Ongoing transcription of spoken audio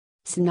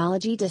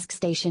Synology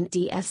DiskStation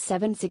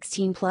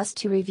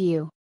DS716+II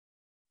review.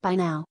 By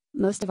now,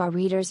 most of our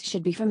readers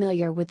should be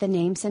familiar with the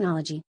name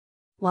Synology.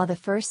 While the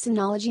first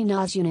Synology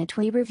NAS unit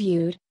we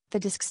reviewed, the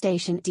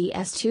DiskStation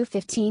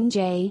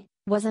DS215j,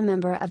 was a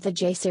member of the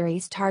J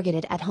series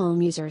targeted at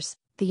home users,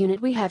 the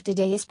unit we have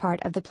today is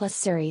part of the Plus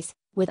series,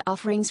 with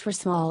offerings for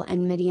small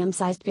and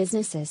medium-sized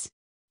businesses.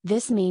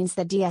 This means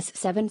the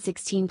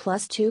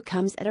DS716+II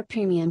comes at a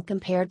premium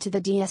compared to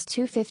the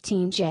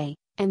DS215j,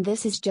 and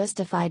this is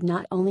justified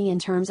not only in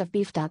terms of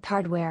beefed-up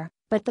hardware,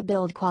 but the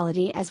build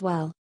quality as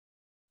well.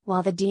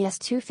 While the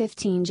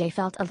DS215j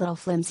felt a little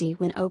flimsy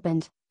when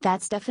opened,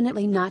 that's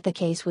definitely not the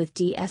case with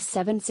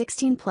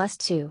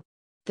DS716+II.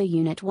 The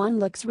Unit 1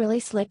 looks really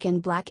slick in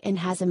black and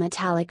has a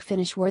metallic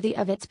finish worthy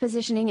of its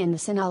positioning in the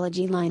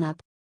Synology lineup.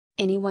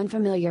 Anyone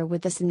familiar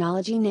with the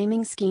Synology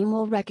naming scheme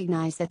will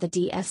recognize that the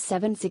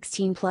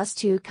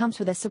DS716+II comes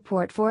with a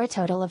support for a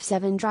total of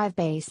 7 drive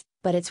bays,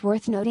 but it's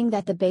worth noting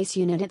that the base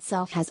unit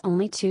itself has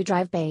only 2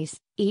 drive bays,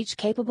 each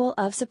capable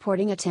of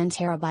supporting a 10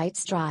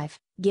 TB drive,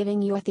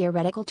 giving you a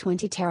theoretical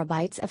 20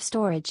 TB of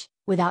storage,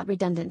 without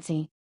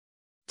redundancy.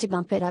 To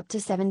bump it up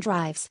to 7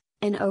 drives,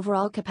 an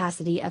overall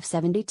capacity of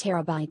 70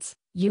 TB,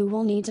 you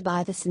will need to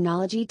buy the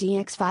Synology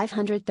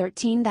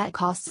DX513 that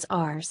costs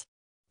Rs.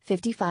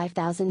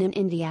 55,000 in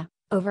India,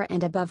 over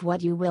and above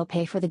what you will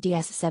pay for the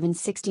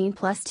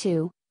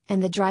DS716+II,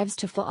 and the drives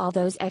to fill all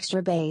those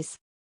extra bays.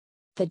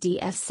 The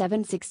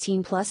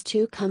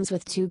DS716+II comes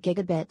with 2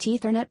 Gigabit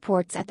Ethernet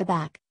ports at the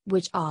back,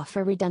 which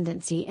offer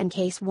redundancy in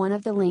case one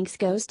of the links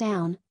goes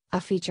down,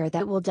 a feature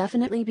that will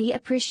definitely be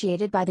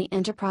appreciated by the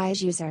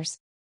enterprise users.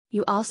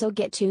 You also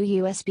get 2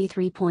 USB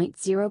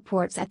 3.0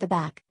 ports at the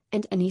back,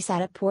 and an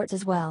eSATA port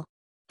as well.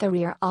 The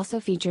rear also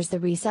features the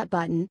reset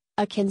button,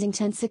 a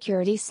Kensington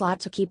security slot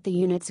to keep the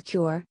unit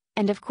secure,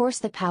 and of course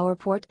the power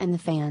port and the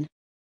fan.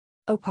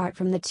 Apart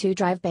from the 2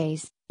 drive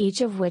bays,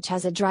 each of which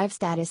has a drive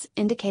status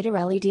indicator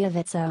LED of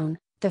its own,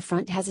 the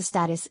front has a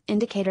status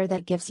indicator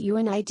that gives you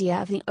an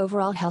idea of the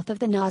overall health of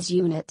the NAS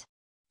unit.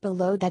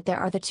 Below that there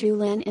are the 2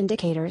 LAN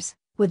indicators,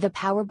 with the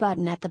power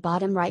button at the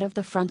bottom right of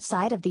the front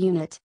side of the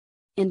unit.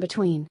 In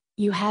between,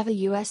 you have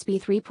a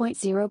USB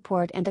 3.0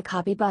 port and a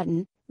copy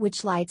button,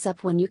 which lights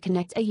up when you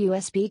connect a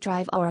USB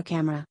drive or a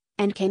camera,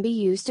 and can be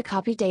used to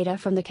copy data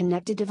from the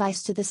connected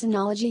device to the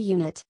Synology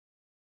unit.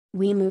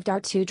 We moved our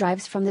 2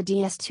 drives from the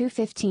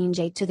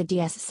DS215j to the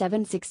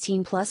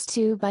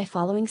DS716+II by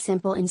following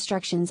simple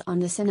instructions on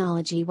the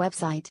Synology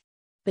website.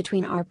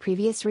 Between our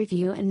previous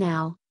review and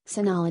now,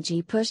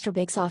 Synology pushed a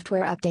big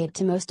software update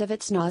to most of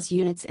its NAS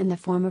units in the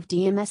form of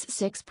DMS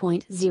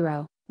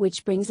 6.0,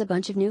 which brings a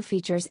bunch of new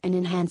features and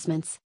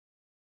enhancements.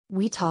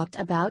 We talked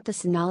about the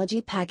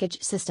Synology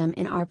package system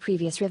in our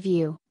previous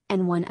review,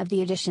 and one of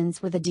the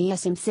additions with the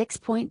DSM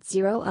 6.0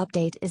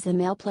 update is the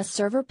Mail Plus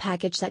server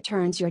package that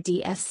turns your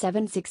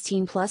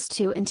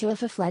DS716+II into a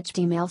full-fledged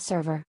email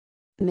server.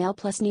 Mail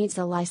Plus needs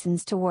a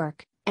license to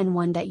work, and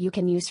one that you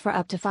can use for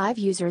up to 5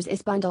 users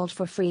is bundled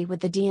for free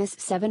with the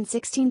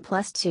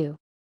DS716+II.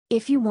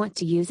 If you want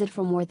to use it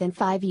for more than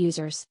 5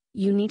 users,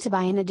 you need to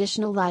buy an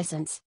additional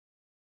license.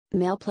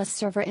 Mail Plus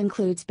Server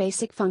includes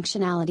basic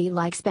functionality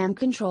like spam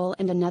control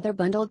and another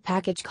bundled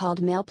package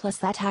called Mail Plus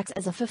that acts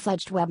as a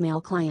full-fledged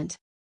webmail client.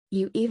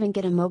 You even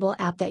get a mobile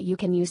app that you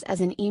can use as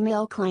an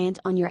email client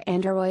on your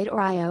Android or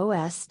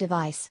iOS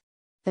device.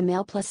 The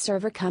Mail Plus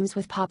server comes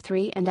with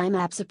POP3 and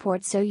IMAP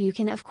support, so you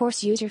can of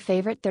course use your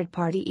favorite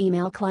third-party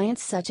email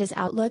clients such as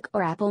Outlook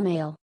or Apple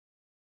Mail.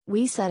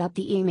 We set up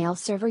the email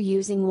server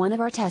using one of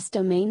our test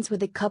domains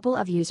with a couple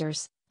of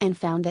users, and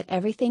found that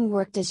everything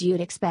worked as you'd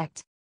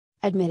expect.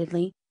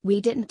 Admittedly, we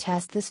didn't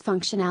test this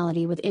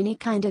functionality with any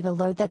kind of a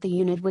load that the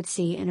unit would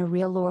see in a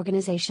real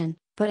organization,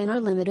 but in our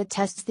limited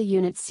tests the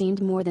unit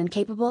seemed more than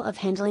capable of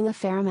handling a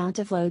fair amount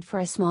of load for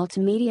a small to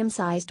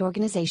medium-sized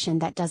organization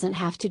that doesn't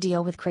have to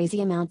deal with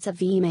crazy amounts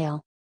of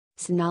email.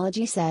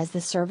 Synology says the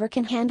server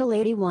can handle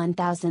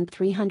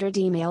 81,300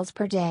 emails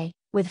per day,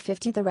 with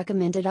 50 the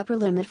recommended upper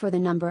limit for the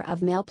number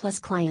of Mail Plus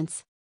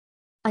clients.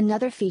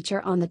 Another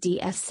feature on the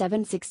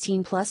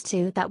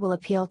DS716+II that will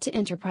appeal to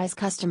enterprise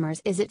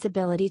customers is its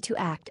ability to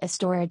act as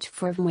storage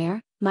for VMware,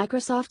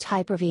 Microsoft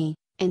Hyper-V,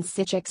 and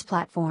Citrix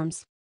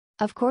platforms.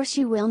 Of course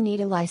you will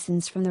need a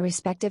license from the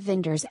respective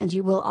vendors and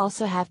you will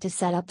also have to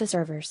set up the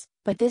servers,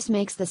 but this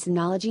makes the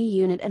Synology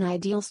unit an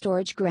ideal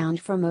storage ground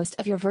for most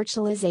of your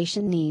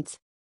virtualization needs.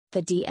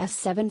 The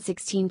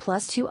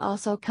DS716+II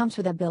also comes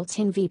with a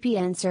built-in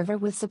VPN server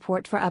with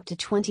support for up to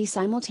 20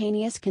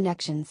 simultaneous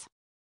connections.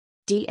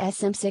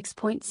 DSM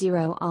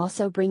 6.0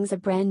 also brings a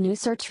brand new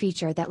search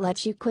feature that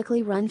lets you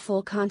quickly run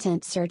full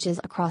content searches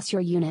across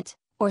your unit,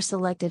 or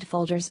selected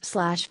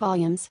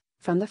folders/volumes,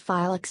 from the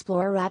File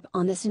Explorer app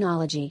on the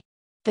Synology.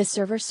 The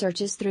server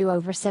searches through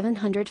over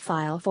 700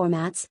 file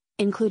formats,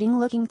 including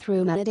looking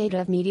through metadata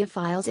of media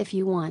files if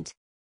you want.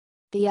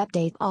 The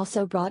update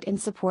also brought in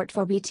support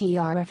for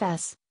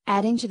BTRFS,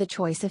 adding to the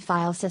choice of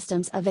file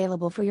systems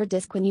available for your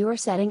disk when you are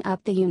setting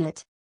up the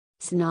unit.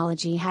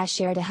 Synology has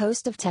shared a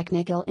host of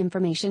technical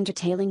information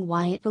detailing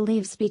why it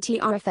believes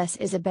BTRFS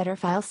is a better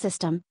file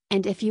system,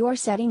 and if you are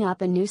setting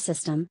up a new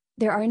system,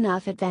 there are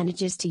enough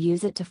advantages to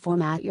use it to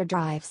format your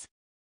drives.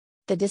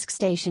 The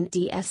DiskStation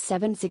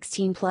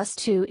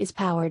DS716+II is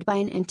powered by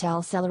an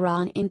Intel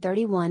Celeron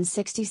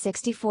in3160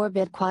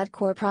 64-bit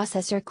quad-core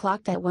processor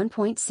clocked at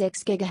 1.6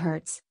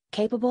 GHz,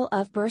 capable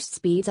of burst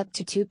speeds up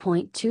to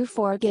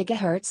 2.24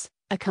 GHz,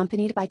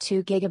 accompanied by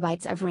 2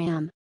 GB of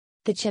RAM.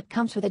 The chip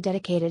comes with a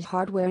dedicated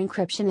hardware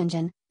encryption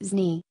engine,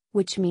 SNE,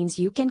 which means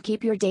you can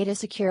keep your data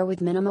secure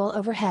with minimal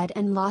overhead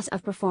and loss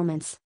of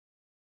performance.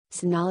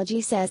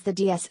 Synology says the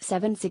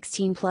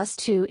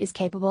DS716+II is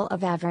capable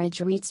of average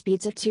read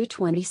speeds of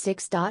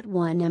 226.1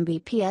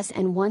 Mbps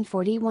and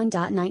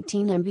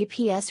 141.19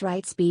 Mbps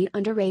write speed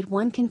under RAID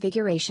 1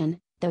 configuration,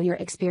 though your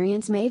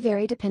experience may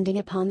vary depending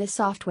upon the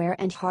software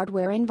and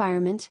hardware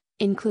environment,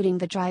 including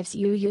the drives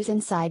you use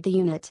inside the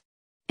unit.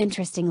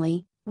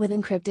 Interestingly, with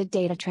encrypted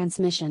data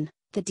transmission,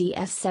 the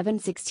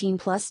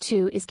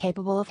DS716+II is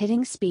capable of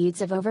hitting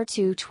speeds of over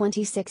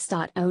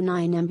 226.09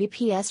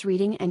 Mbps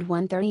reading and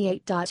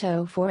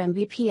 138.04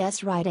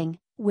 Mbps writing,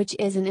 which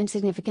is an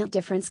insignificant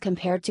difference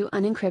compared to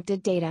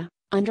unencrypted data,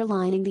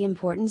 underlining the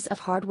importance of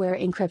hardware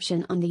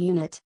encryption on the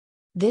unit.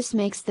 This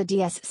makes the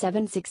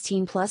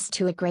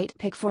DS716+II a great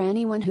pick for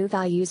anyone who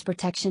values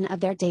protection of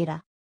their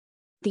data.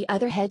 The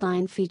other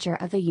headline feature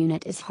of the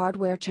unit is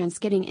hardware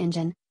transcoding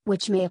engine,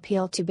 which may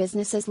appeal to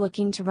businesses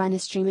looking to run a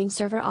streaming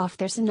server off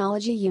their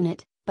Synology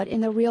unit, but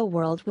in the real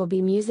world will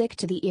be music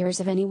to the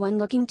ears of anyone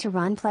looking to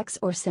run Plex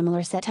or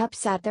similar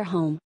setups at their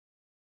home.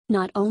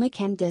 Not only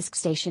can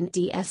DiskStation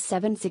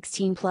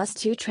DS716+II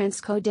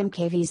transcode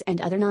MKVs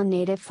and other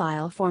non-native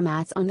file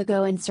formats on the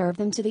go and serve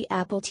them to the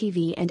Apple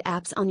TV and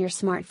apps on your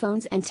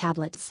smartphones and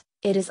tablets,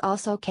 it is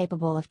also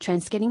capable of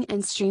transcoding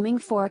and streaming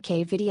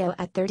 4K video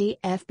at 30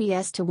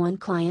 fps to one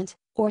client,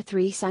 or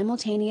 3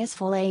 simultaneous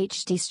Full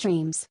HD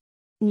streams.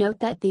 Note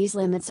that these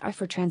limits are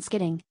for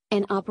transcoding,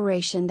 an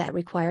operation that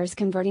requires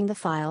converting the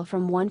file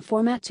from one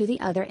format to the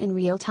other in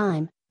real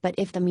time, but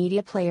if the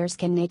media players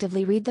can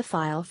natively read the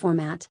file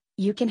format,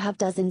 you can have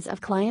dozens of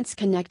clients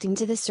connecting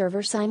to the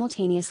server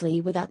simultaneously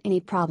without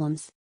any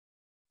problems.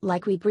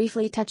 Like we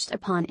briefly touched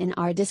upon in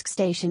our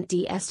DiskStation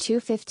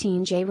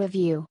DS215j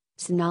review,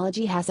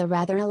 Synology has a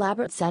rather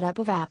elaborate setup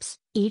of apps,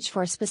 each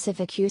for a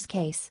specific use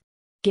case.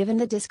 Given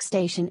the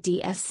DiskStation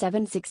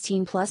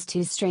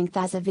DS716+II's strength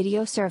as a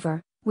video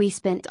server, we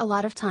spent a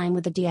lot of time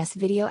with the DS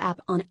Video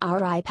app on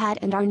our iPad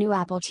and our new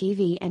Apple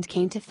TV and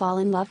came to fall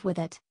in love with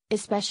it,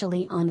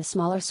 especially on a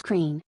smaller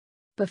screen.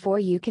 Before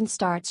you can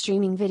start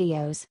streaming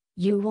videos,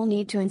 you will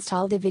need to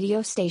install the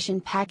Video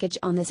Station package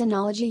on the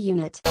Synology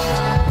unit.